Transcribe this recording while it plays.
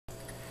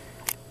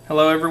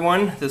Hello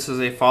everyone, this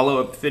is a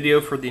follow-up video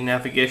for the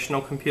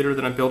navigational computer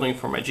that I'm building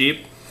for my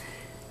Jeep.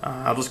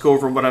 I'll just go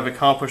over what I've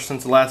accomplished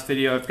since the last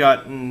video. I've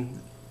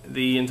gotten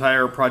the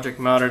entire project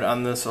mounted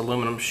on this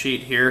aluminum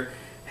sheet here.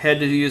 Had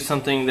to use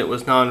something that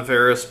was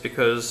non-ferrous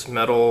because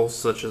metals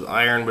such as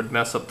iron would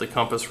mess up the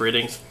compass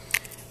readings.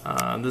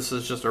 This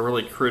is just a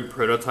really crude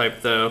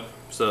prototype though,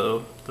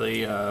 so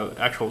the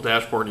actual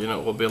dashboard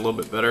unit will be a little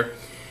bit better.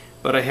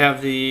 But I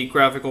have the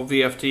graphical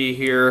VFD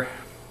here.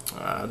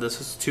 This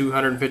is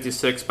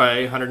 256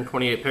 by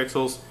 128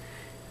 pixels.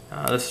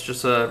 This is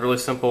just a really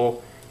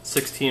simple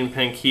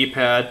 16-pin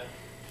keypad,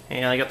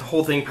 and I got the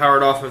whole thing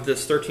powered off of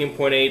this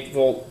 13.8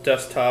 volt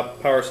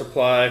desktop power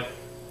supply,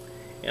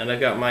 and I've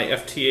got my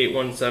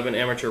FT817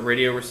 amateur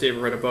radio receiver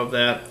right above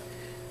that.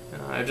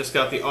 I've just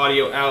got the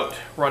audio out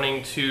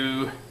running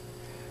to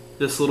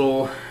this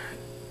little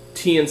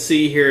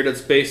TNC here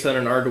that's based on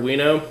an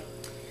Arduino.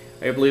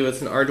 I believe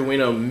it's an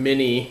Arduino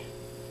Mini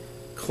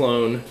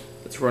clone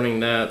that's running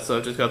that, so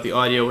I've just got the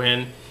audio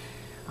in.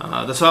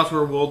 The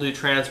software will do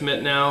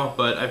transmit now,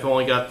 but I've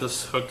only got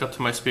this hooked up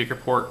to my speaker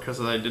port because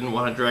I didn't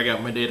want to drag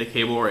out my data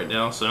cable right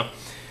now, so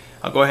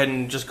I'll go ahead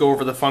and just go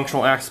over the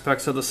functional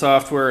aspects of the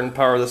software and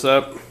power this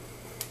up.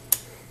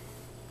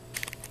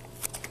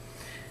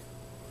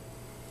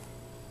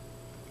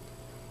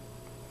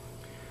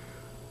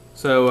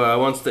 So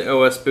once the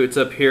OS boots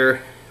up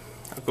here,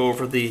 I'll go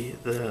over the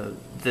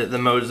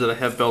modes that I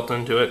have built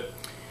into it.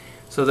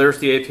 So there's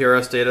the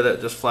APRS data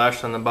that just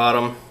flashed on the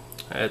bottom.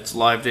 It's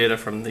live data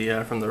from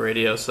the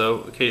radio,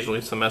 so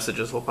occasionally some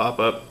messages will pop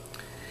up.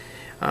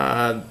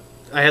 I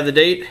have the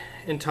date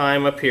and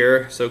time up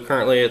here, so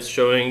currently it's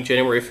showing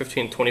January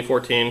 15,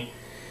 2014,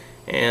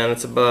 and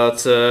it's about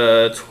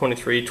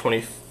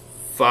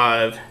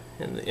 23:25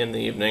 in the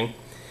evening.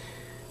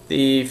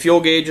 The fuel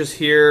gauge is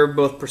here,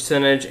 both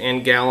percentage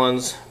and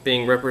gallons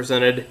being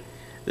represented.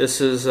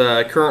 This is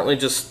currently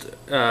just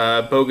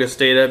bogus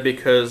data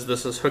because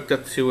this is hooked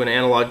up to an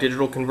analog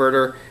digital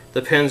converter.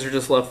 The pins are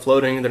just left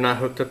floating, they're not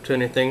hooked up to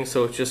anything,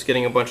 so it's just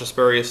getting a bunch of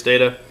spurious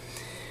data.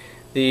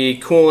 The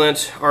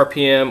coolant,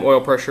 RPM, oil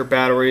pressure,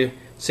 battery,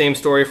 same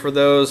story for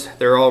those.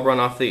 They're all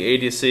run off the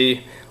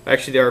I2c.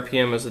 Actually the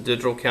RPM is a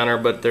digital counter,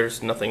 but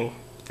there's nothing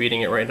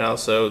feeding it right now,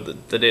 so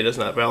the data is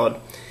not valid.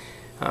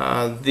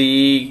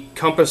 The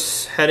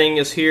compass heading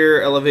is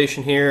here,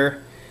 elevation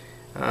here,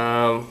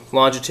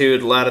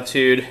 longitude,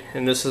 latitude,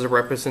 and this is a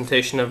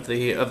representation of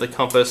the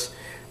compass.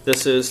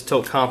 This is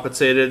tilt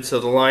compensated, so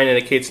the line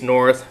indicates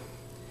north.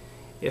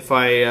 If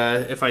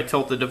I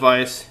tilt the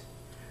device,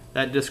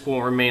 that disc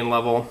will remain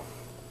level.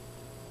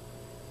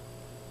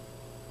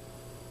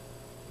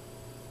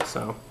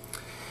 So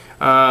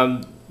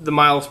the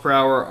miles per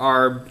hour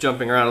are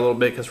jumping around a little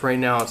bit because right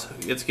now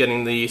it's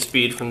getting the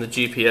speed from the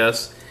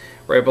GPS.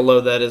 Right below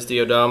that is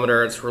the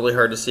odometer. It's really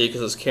hard to see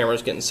because this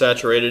camera's getting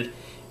saturated,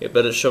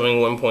 but it's showing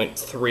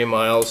 1.3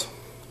 miles.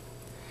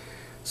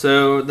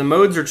 So the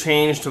modes are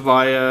changed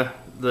via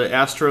the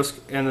asterisk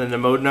and then the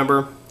mode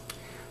number.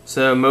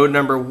 So mode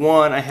number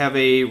 1, I have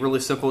a really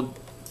simple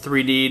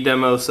 3D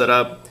demo set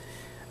up.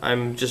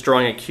 I'm just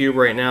drawing a cube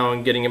right now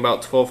and getting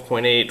about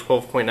 12.8,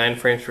 12.9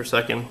 frames per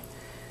second.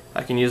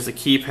 I can use the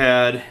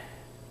keypad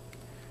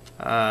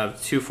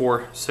 2,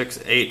 4, 6,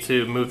 8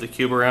 to move the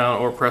cube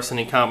around, or press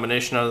any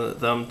combination of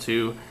them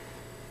to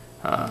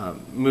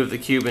move the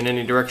cube in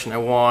any direction I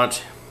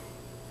want.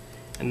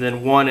 And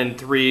then 1 and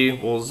 3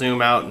 will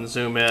zoom out and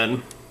zoom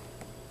in.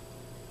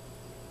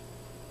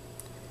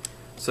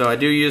 So I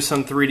do use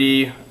some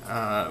 3D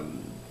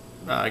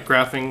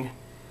graphing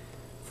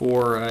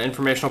for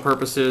informational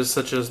purposes,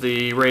 such as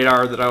the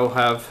radar that I will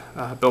have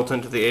built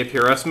into the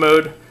APRS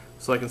mode,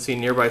 so I can see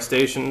nearby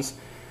stations.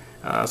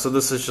 So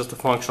this is just a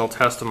functional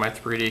test of my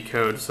 3D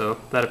code, so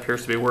that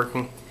appears to be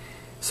working.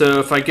 So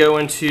if I go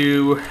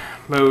into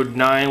mode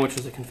 9, which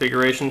is the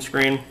configuration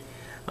screen,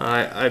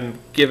 I'm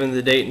given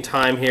the date and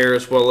time here,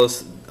 as well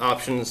as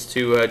options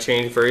to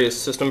change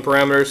various system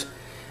parameters.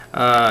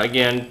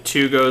 Again,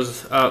 2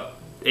 goes up,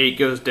 8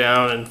 goes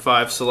down, and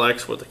 5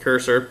 selects with the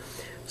cursor.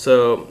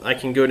 So I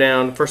can go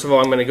down, first of all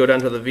I'm going to go down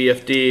to the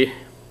VFD,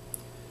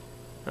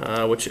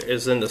 which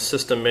is in the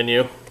system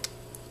menu,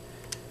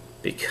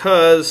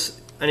 because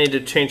I need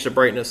to change the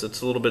brightness.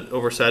 It's a little bit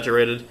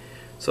oversaturated,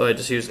 so I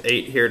just use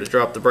 8 here to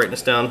drop the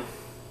brightness down,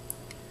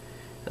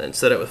 and then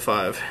set it with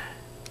 5.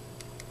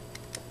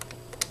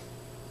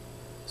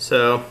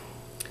 So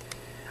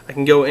I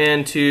can go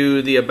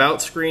into the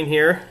About screen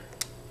here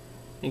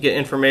and get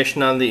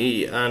information on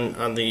the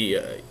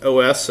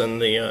OS and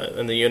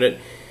the unit.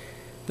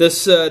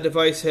 This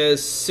device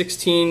has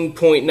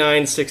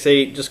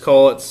 16.968, just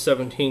call it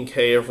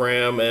 17K of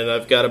RAM, and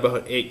I've got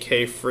about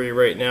 8K free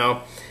right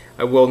now.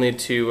 I will need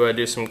to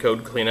do some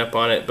code cleanup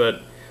on it,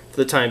 but for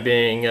the time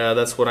being,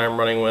 that's what I'm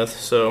running with.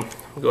 So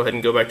I'll go ahead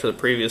and go back to the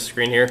previous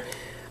screen here.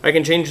 I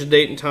can change the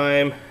date and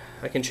time.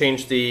 I can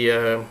change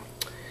the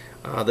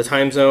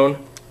time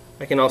zone.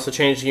 I can also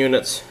change the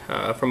units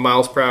from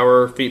miles per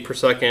hour, feet per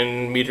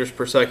second, meters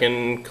per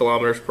second,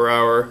 kilometers per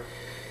hour,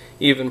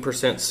 even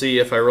 %C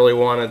if I really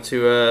wanted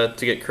to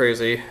get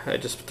crazy. I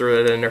just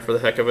threw it in there for the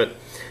heck of it.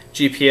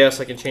 GPS,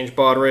 I can change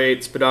baud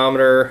rate.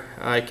 Speedometer,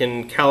 I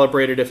can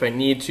calibrate it if I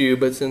need to,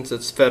 but since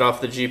it's fed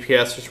off the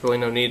GPS, there's really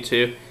no need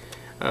to.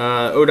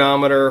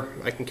 Odometer,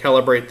 I can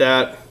calibrate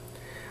that.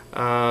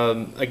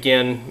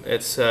 Again,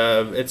 it's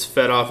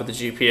fed off of the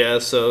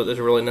GPS, so there's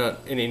really not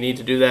any need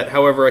to do that.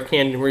 However, I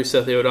can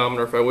reset the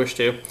odometer if I wish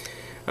to.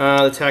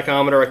 The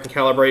tachometer, I can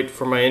calibrate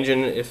for my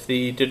engine if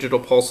the digital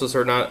pulses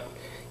are not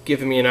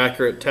giving me an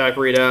accurate tach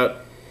readout.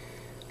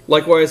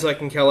 Likewise, I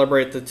can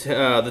calibrate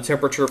the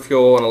temperature,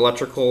 fuel, and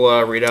electrical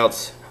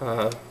readouts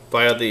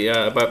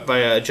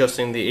via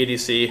adjusting the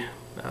I2c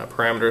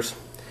parameters.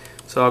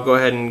 So I'll go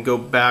ahead and go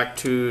back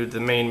to the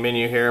main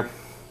menu here,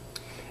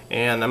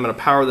 and I'm going to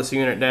power this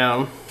unit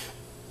down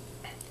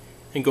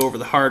and go over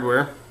the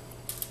hardware.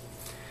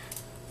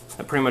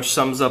 That pretty much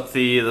sums up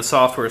the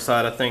software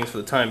side of things for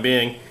the time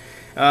being.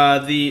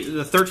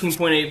 The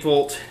 13.8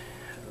 volt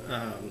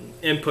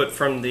input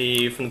from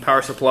the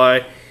power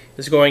supply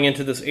is going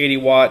into this 80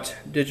 watt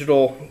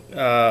digital,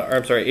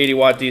 80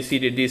 watt DC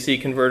to DC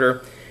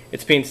converter.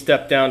 It's being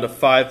stepped down to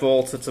 5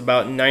 volts. It's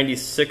about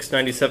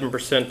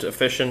 96-97%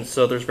 efficient,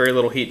 so there's very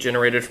little heat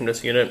generated from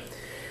this unit.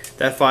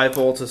 That 5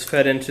 volts is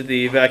fed into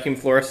the vacuum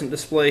fluorescent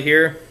display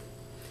here.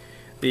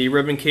 The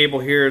ribbon cable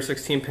here,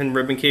 16-pin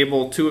ribbon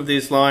cable. 2 of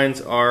these lines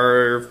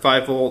are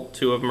 5 volt,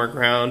 2 of them are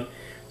ground.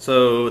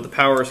 So the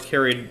power is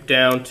carried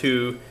down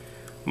to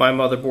my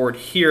motherboard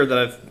here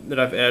that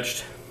I've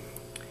etched.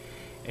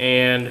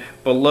 And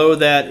below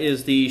that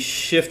is the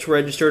shift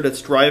register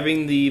that's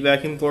driving the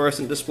vacuum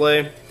fluorescent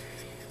display.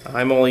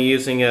 I'm only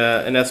using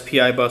an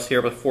SPI bus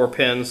here with 4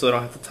 pins, so I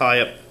don't have to tie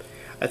up.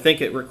 I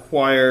think it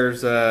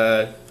requires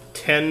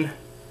 10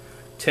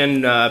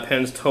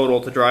 pins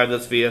total to drive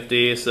this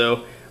VFD,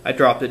 so I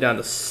dropped it down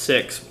to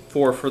 6,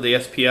 4 for the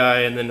SPI,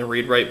 and then the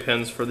read-write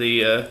pins for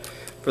the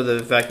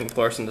vacuum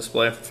fluorescent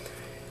display.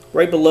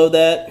 Right below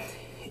that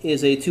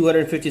is a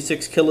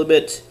 256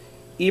 kilobit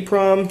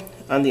EEPROM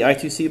on the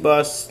I2c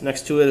bus.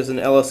 Next to it is an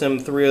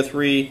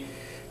LSM303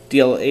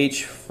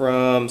 DLH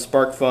from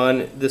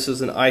SparkFun. This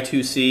is an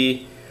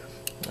I2c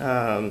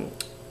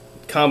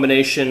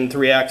combination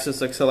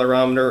 3-axis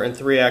accelerometer and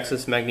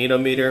 3-axis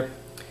magnetometer.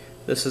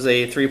 This is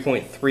a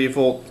 3.3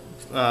 volt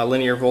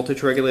linear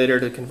voltage regulator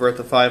to convert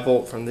the 5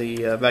 volt from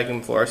the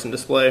vacuum fluorescent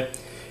display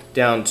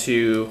down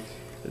to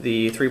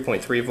the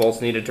 3.3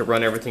 volts needed to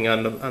run everything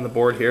on the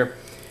board here.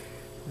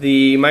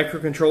 The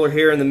microcontroller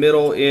here in the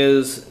middle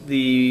is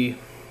the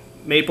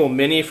Maple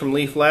Mini from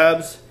Leaf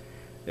Labs.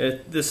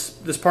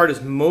 This part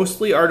is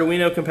mostly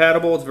Arduino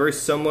compatible. It's very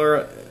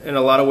similar in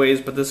a lot of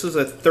ways, but this is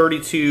a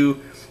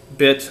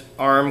 32-bit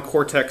ARM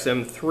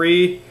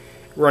CortexM3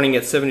 running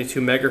at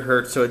 72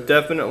 megahertz, so it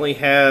definitely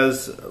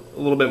has a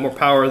little bit more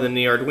power than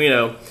the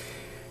Arduino.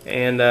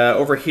 And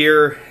over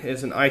here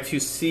is an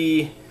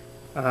I2c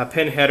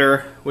Pin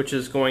Header, which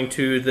is going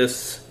to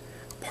this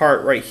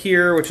part right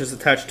here, which is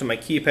attached to my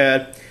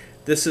keypad.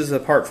 This is a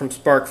part from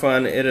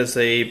SparkFun. It is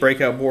a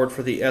breakout board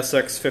for the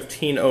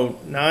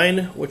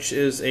SX1509, which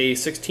is a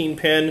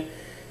 16-pin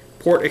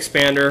port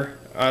expander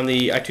on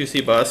the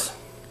I2c bus.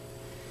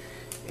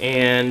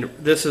 And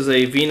this is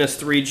a Venus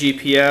 3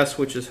 GPS,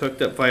 which is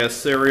hooked up via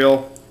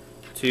serial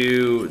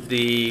to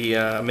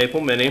the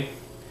Maple Mini.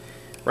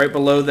 Right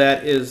below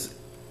that is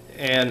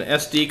an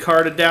SD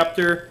card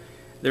adapter.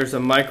 There's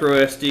a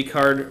micro SD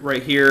card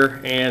right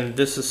here, and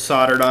this is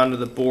soldered onto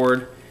the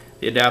board,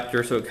 the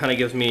adapter, so it kind of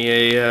gives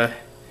me a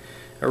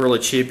really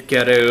cheap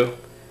ghetto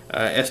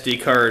SD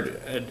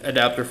card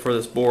adapter for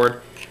this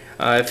board.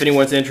 If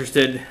anyone's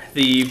interested,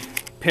 the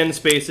pin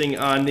spacing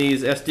on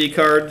these SD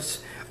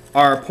cards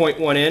are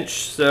 0.1 inch,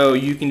 so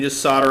you can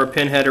just solder a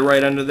pin header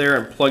right under there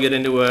and plug it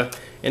into a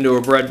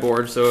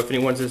breadboard. So if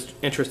anyone's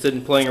interested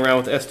in playing around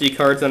with SD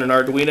cards on an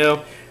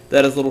Arduino,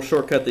 that is a little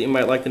shortcut that you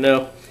might like to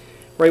know.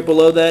 Right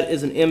below that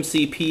is an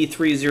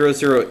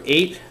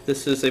MCP3008.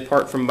 This is a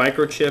part from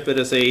Microchip. It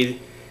is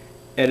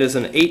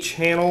an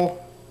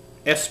 8-channel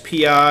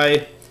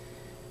SPI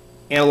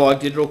analog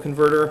digital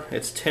converter.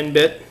 It's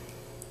 10-bit,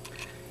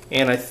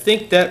 and I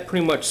think that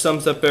pretty much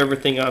sums up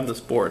everything on this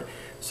board.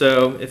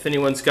 So if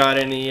anyone's got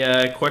any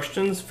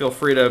questions, feel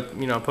free to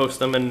post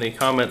them in the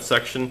comments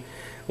section.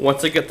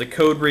 Once I get the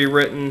code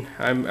rewritten,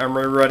 I'm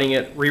rewriting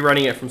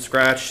it from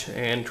scratch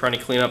and trying to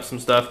clean up some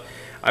stuff.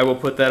 I will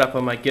put that up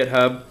on my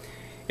GitHub.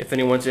 If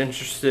anyone's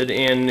interested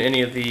in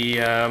any of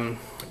the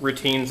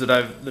routines that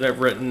I've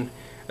written,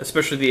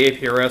 especially the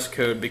APRS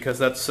code, because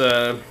that's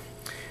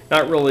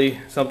not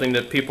really something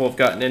that people have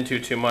gotten into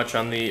too much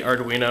on the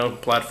Arduino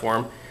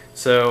platform.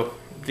 So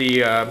the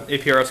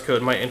APRS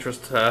code might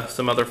interest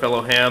some other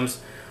fellow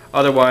hams.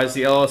 Otherwise,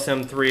 the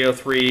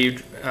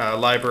LSM303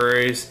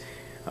 libraries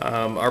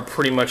are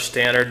pretty much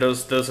standard.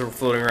 Those are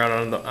floating around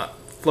on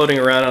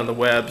the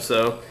web,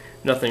 so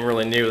nothing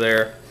really new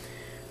there.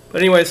 But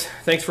anyways,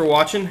 thanks for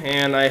watching,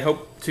 and I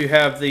hope to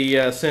have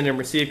the send and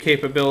receive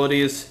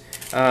capabilities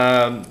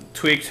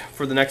tweaked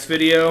for the next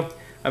video.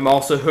 I'm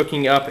also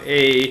hooking up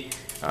a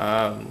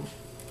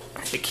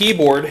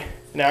keyboard,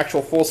 an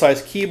actual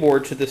full-size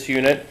keyboard to this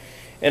unit,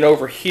 And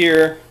over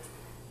here,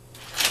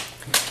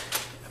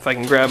 if I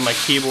can grab my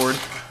keyboard,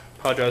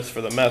 apologize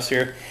for the mess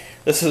here.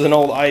 This is an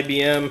old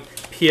IBM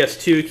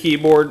PS2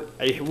 keyboard.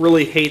 I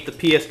really hate the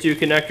PS2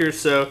 connectors,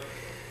 so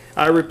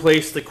I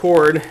replaced the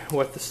cord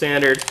with the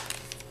standard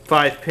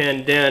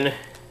 5-pin DIN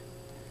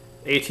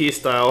AT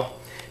style.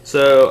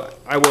 So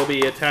I will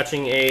be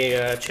attaching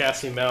a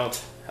chassis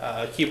mount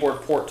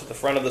keyboard port to the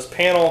front of this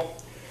panel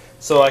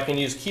so I can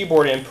use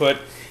keyboard input,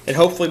 and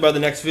hopefully by the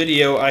next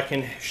video I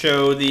can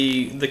show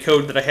the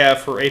code that I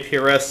have for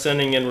APRS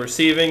sending and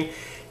receiving,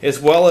 as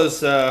well as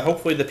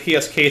hopefully the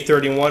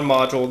PSK31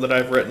 module that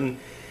I've written.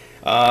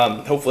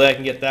 Hopefully I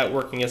can get that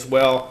working as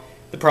well.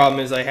 The problem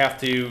is I have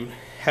to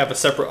have a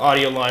separate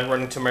audio line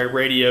running to my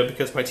radio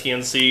because my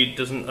TNC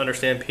doesn't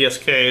understand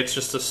PSK. It's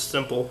just a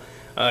simple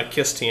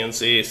KISS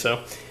TNC.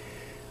 So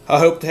I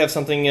hope to have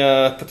something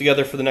put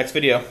together for the next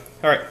video.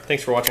 Alright,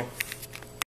 thanks for watching.